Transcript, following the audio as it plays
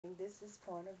this is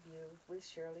Point of View with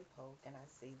Shirley Polk, and I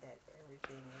see that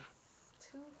everything is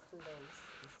too close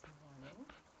this morning,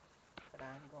 but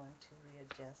I'm going to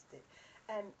readjust it.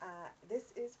 And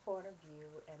this is Point of View,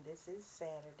 and this is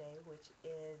Saturday, which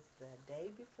is the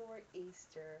day before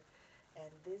Easter,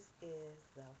 and this is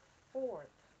the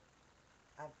 4th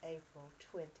of April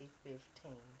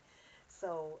 2015.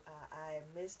 So I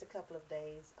missed a couple of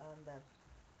days on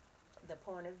the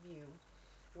Point of View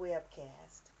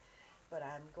webcast, but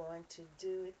I'm going to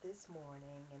do it this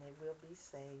morning and it will be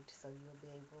saved so you'll be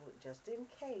able, just in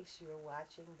case you're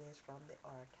watching this from the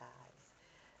archives.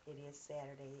 It is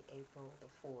Saturday, April the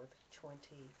 4th,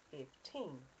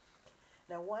 2015.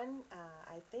 Now,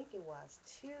 I think it was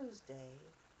Tuesday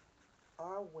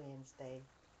or Wednesday,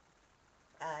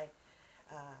 I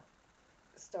uh,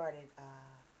 started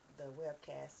the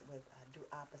webcast with Do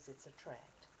Opposites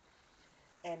Attract?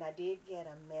 And I did get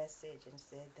a message and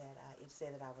said that it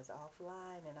said that I was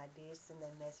offline, and I did send a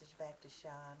message back to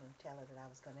Sean and tell her that I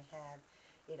was going to have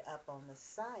it up on the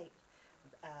site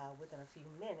within a few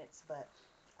minutes. But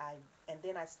I and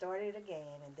then I started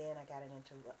again, and then I got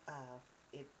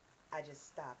it. I just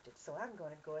stopped it. So I'm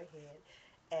going to go ahead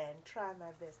and try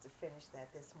my best to finish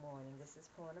that this morning. This is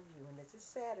Point of View, and this is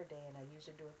Saturday, and I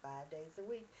usually do it 5 days a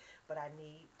week, but I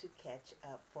need to catch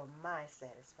up for my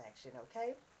satisfaction.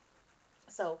 Okay.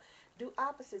 So do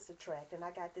opposites attract? And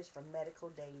I got this from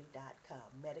medicaldaily.com.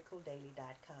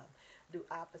 Medicaldaily.com. Do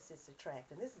opposites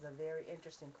attract? And this is a very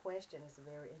interesting question. It's a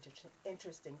very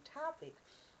interesting topic.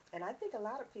 And I think a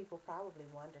lot of people probably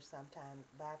wonder sometimes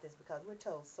about this because we're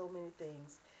told so many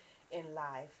things in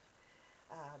life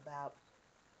about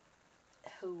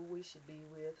who we should be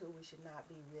with, who we should not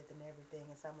be with, and everything.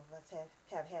 And some of us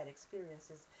have had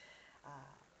experiences uh,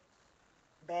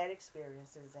 bad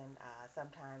experiences, and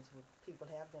sometimes people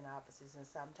have been opposites, and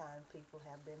sometimes people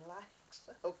have been likes,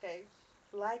 okay,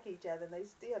 like each other, and they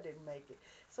still didn't make it.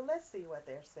 So let's see what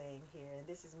they're saying here. And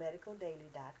this is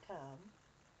medicaldaily.com.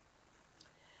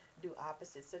 Do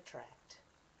opposites attract?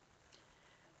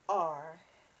 Or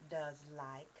does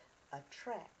like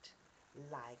attract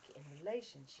like in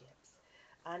relationships?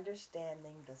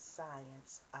 Understanding the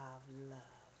science of love.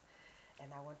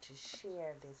 And I want to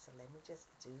share this, so let me just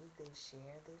do this,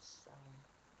 share this.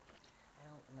 I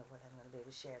don't know whether I'm going to be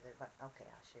able to share this, but okay,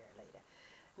 I'll share it later.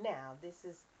 Now, this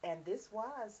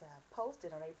was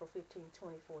posted on April 15,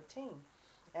 2014,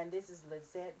 and this is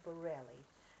Lizette Borelli.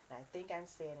 And I think I'm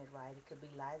saying it right. It could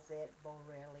be Lizette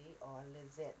Borelli or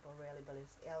Lizette Borelli, but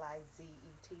it's Lizettebirreli,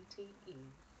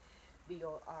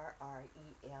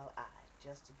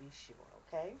 just to be sure,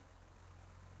 okay?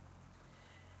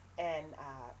 And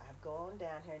I've gone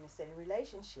down here and it said in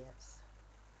relationships,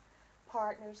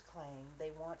 partners claim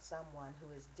they want someone who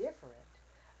is different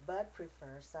but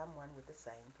prefer someone with the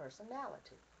same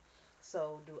personality.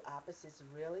 So, do opposites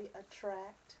really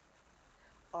attract,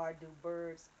 or do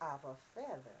birds of a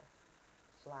feather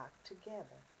flock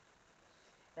together?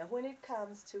 Now, when it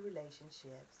comes to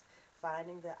relationships,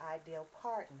 finding the ideal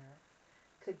partner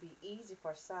could be easy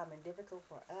for some and difficult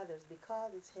for others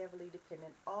because it's heavily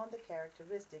dependent on the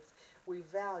characteristics we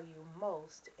value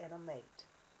most in a mate.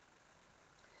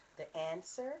 The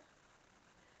answer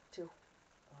to,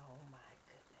 oh my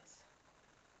goodness,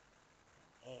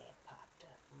 ad popped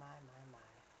up. My.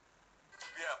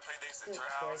 Yeah, playdates at Goodness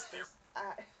your house. gracious.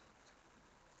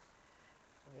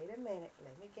 Wait a minute.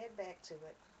 Let me get back to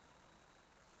it.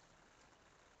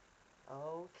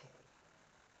 Okay.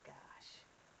 Gosh.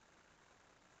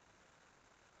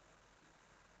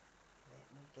 Let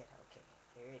me get, okay.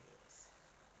 Here it is.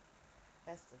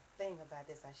 That's the thing about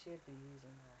this. I should be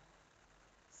using my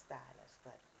stylus,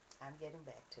 but I'm getting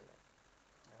back to it.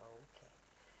 Okay.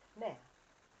 Now,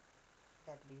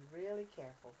 got to be really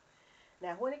careful.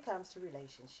 Now, when it comes to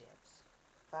relationships,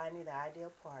 finding the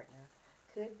ideal partner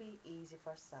could be easy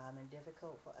for some and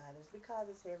difficult for others because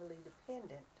it's heavily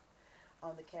dependent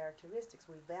on the characteristics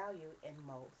we value in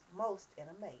most in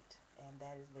a mate, and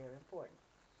that is very important.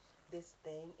 This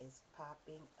thing is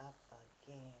popping up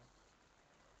again.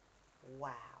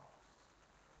 Wow.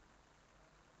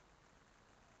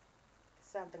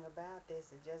 Something about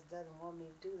this, it just doesn't want me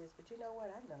to do this, but you know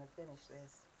what? I'm going to finish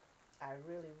this. I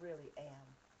really, really am.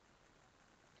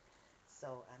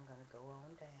 So I'm going to go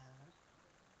on down.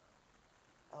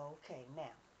 Okay,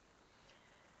 now,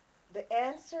 the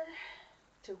answer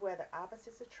to whether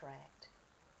opposites attract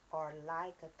or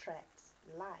like attracts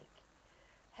like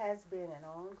has been an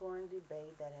ongoing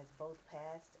debate that has both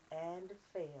passed and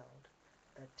failed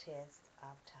the test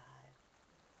of time.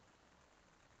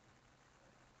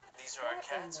 These are our What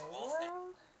in cats, the Wolf and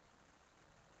world?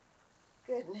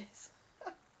 Goodness.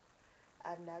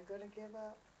 I'm not going to give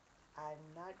up. I'm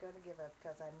not going to give up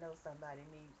because I know somebody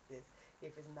needs this.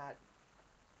 If it's not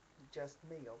just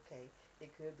me, okay?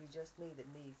 It could be just me that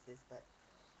needs this, but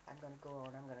I'm going to go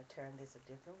on. I'm going to turn this a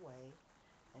different way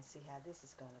and see how this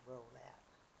is going to roll out.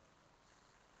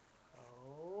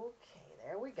 Okay,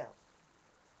 there we go.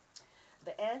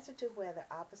 The answer to whether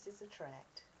opposites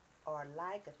attract or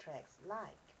like attracts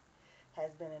like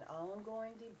has been an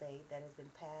ongoing debate that has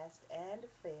been passed and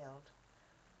failed,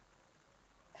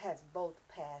 has both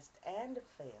passed and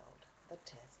failed the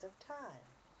test of time.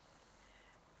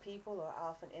 People are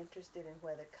often interested in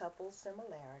whether couple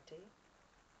similarity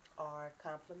or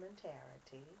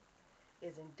complementarity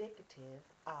is indicative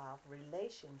of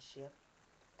relationship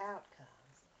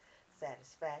outcomes,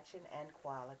 satisfaction, and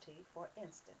quality, for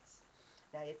instance.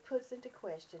 Now, it puts into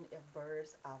question if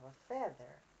birds of a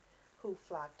feather who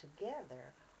flock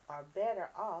together are better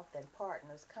off than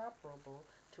partners comparable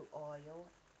to oil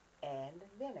and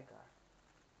vinegar.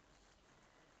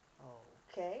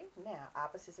 Okay, now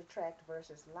opposites attract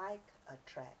versus like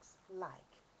attracts like.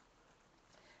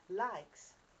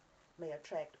 Likes may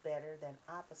attract better than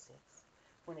opposites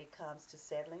when it comes to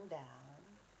settling down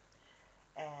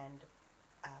and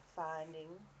finding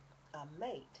a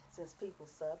mate, since people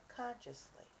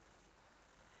subconsciously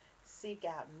seek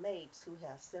out mates who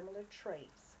have similar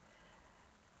traits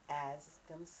as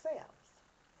themselves.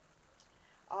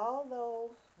 Although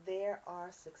there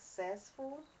are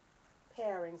successful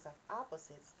pairings of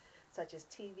opposites, such as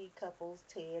TV couples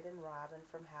Ted and Robin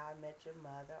from How I Met Your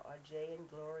Mother or Jay and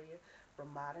Gloria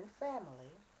from Modern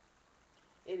Family,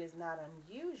 it is not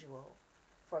unusual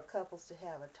for couples to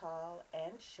have a tall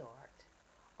and short,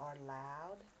 or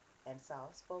loud and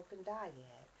soft spoken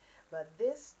dyad, but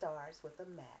this starts with a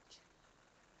match.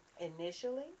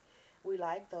 Initially, we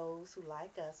like those who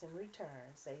like us in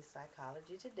return, says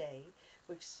Psychology Today,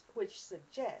 which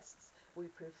suggests we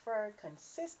prefer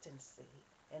consistency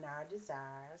in our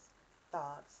desires,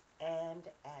 thoughts, and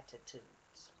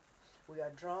attitudes. We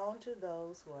are drawn to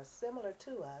those who are similar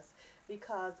to us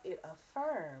because it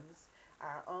affirms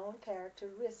our own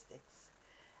characteristics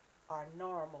are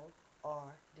normal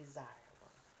or desirable.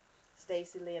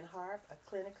 Stacy Lynn Harp, a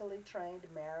clinically trained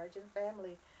marriage and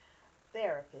family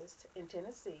therapist in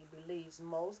Tennessee, believes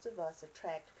most of us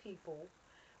attract people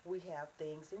we have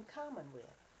things in common with.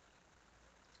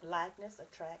 Likeness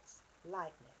attracts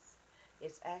likeness.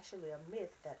 It's actually a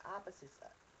myth that opposites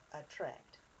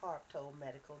attract, Harp told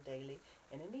Medical Daily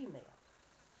in an email.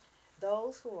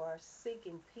 Those who are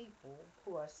seeking people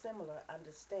who are similar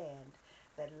understand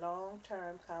that long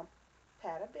term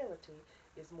compatibility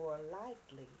is more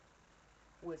likely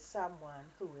with someone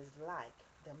who is like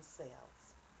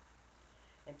themselves.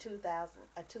 In 2000,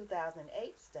 a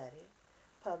 2008 study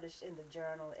published in the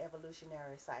journal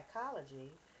Evolutionary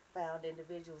Psychology found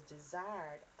individuals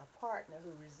desired a partner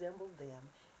who resembled them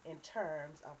in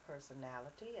terms of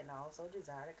personality and also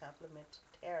desired a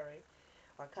complementary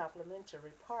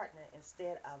partner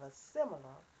instead of a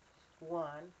similar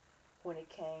one when it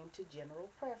came to general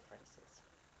preferences.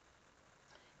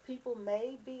 People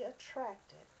may be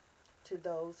attracted to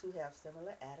those who have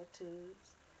similar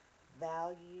attitudes,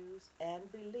 values,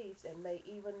 and beliefs, and may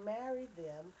even marry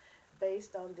them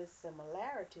based on this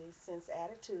similarity, since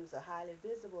attitudes are highly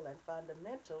visible and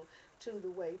fundamental to the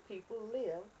way people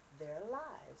live their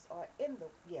lives, or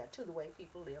to the way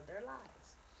people live their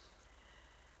lives.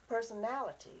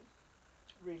 Personality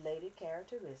related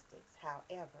characteristics,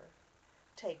 however,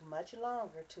 take much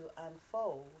longer to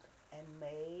unfold and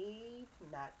may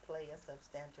not play a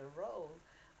substantial role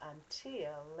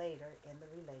until later in the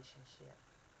relationship.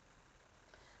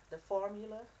 The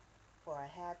formula for a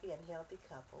happy and healthy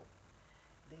couple,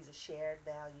 these are shared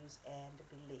values and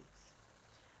beliefs.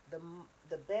 The,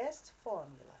 the best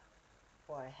formula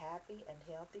for a happy and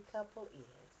healthy couple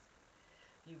is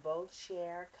you both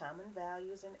share common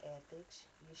values and ethics,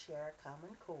 you share a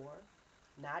common core,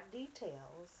 not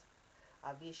details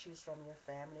of issues from your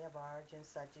family of origin,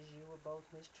 such as you were both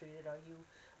mistreated or you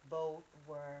both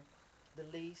were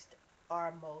the least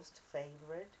or most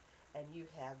favorite, and you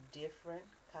have different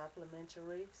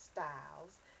complementary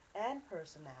styles and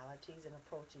personalities in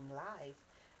approaching life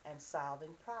and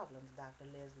solving problems. Dr.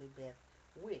 Leslie Beth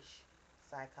Wish,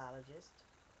 psychologist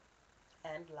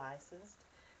and licensed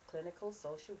clinical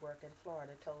social worker in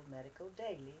Florida, told Medical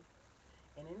Daily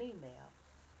in an email.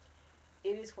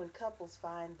 It is when couples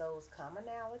find those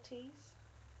commonalities,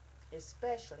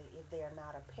 especially if they are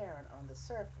not apparent on the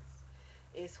surface,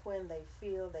 it's when they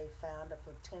feel they found a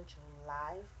potential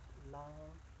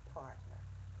lifelong partner.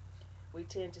 We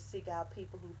tend to seek out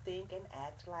people who think and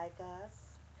act like us,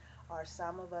 or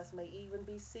some of us may even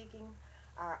be seeking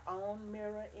our own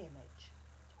mirror image.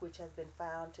 which has been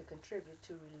found to contribute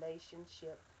to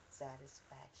relationship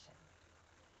satisfaction.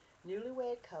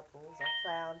 Newlywed couples are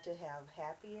found to have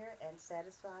happier and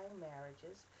satisfying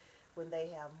marriages when they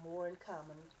have more in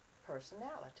common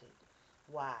personality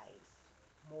wise.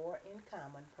 More in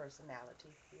common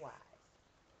personality wise,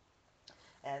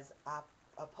 as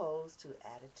opposed to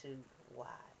attitude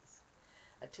wise.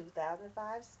 A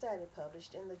 2005 study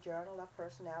published in the Journal of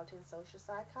Personality and Social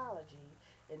Psychology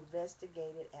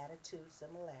investigated attitude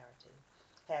similarity.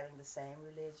 Having the same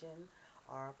religion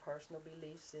or personal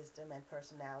belief system and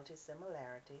personality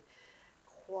similarity,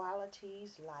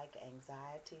 qualities like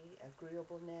anxiety,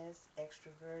 agreeableness,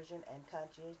 extroversion, and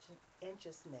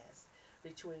conscientiousness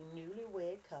between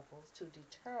newlywed couples to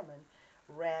determine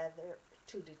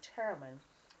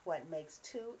what makes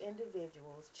two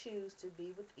individuals choose to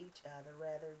be with each other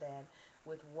rather than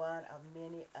with one of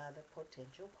many other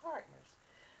potential partners.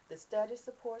 The study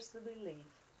supports the belief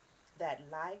that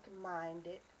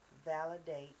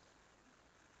validate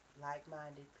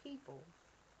like-minded people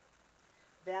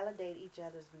validate each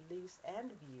other's beliefs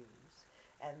and views,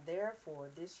 and therefore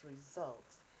this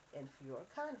results in fewer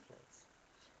conflicts.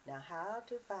 Now, how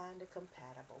to find a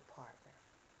compatible partner?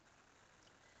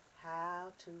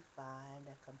 How to find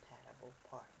a compatible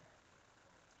partner.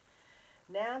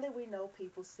 Now that we know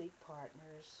people seek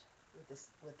partners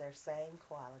with their same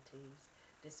qualities,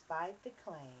 despite the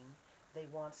claim they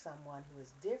want someone who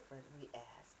is different, we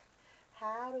ask,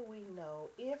 how do we know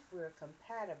if we're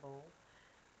compatible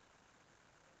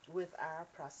with our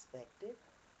prospective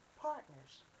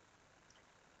partners?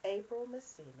 April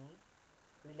Messini,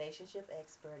 relationship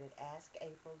expert at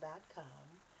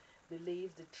AskApril.com,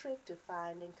 believes the trick to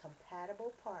finding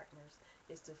compatible partners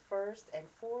is to first and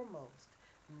foremost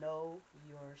know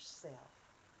yourself.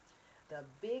 The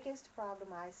biggest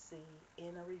problem I see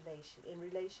in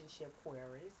relationship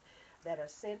queries that are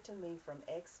sent to me for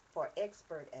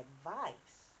expert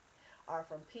advice are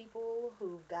from people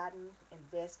who've gotten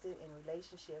invested in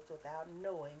relationships without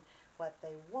knowing what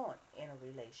they want in a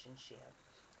relationship,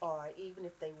 or even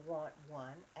if they want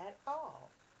one at all.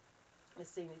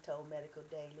 Messini told Medical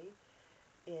Daily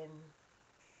in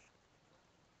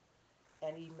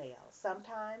an email.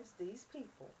 Sometimes these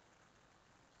people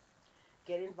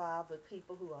get involved with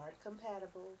people who aren't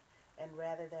compatible, and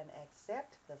rather than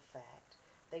accept the fact,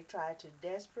 they try to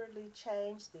desperately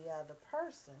change the other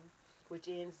person, which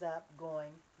ends up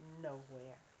going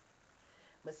nowhere.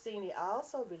 Massini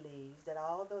also believes that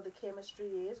although the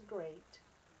chemistry is great,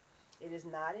 it is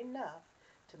not enough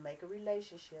to make a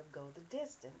relationship go the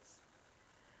distance.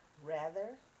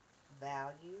 Rather,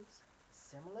 values,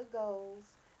 similar goals,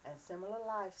 and similar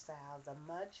lifestyles are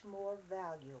much more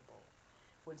valuable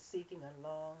when seeking a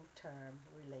long-term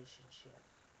relationship.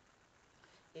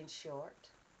 In short,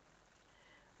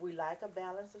 we like a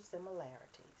balance of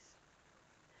similarities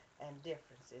and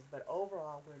differences, but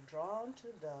overall we're drawn to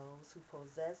those who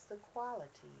possess the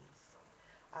qualities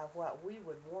of what we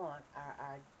would want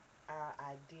our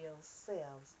ideal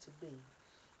selves to be.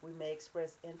 We may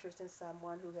express interest in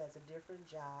someone who has a different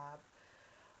job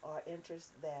or interest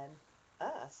than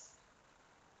us,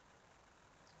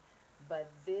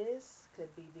 but this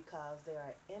could be because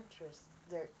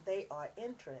they are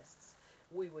interests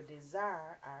we would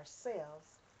desire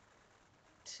ourselves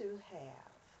to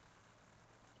have.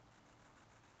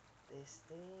 This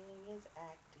thing is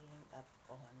acting up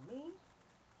on me.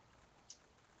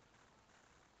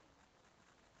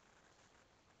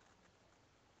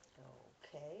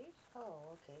 Okay. Oh,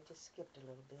 okay. Just skipped a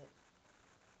little bit.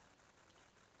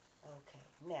 Okay.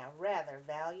 Now, rather,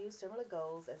 values, similar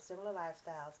goals, and similar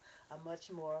lifestyles are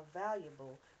much more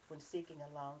valuable when seeking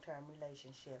a long-term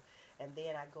relationship. And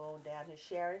then I go on down here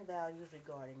sharing values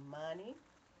regarding money,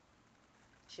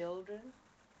 children,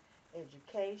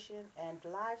 education, and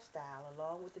lifestyle,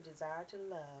 along with the desire to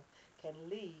love, can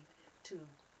lead to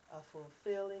a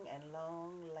fulfilling and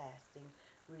long-lasting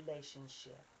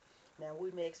relationship. Now,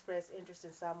 we may express interest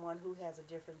in someone who has a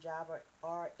different job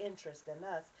or interest than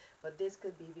us, but this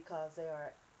could be because they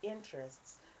are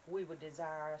interests we would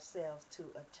desire ourselves to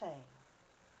attain.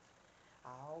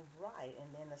 All right,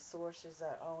 and then the sources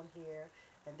are on here,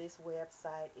 and this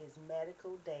website is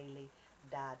medicaldaily.com.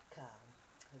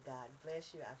 God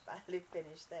bless you. I finally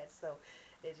finished that, so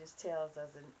it just tells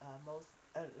us, in most,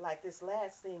 like this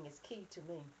last thing is key to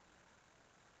me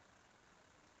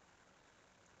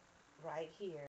right here.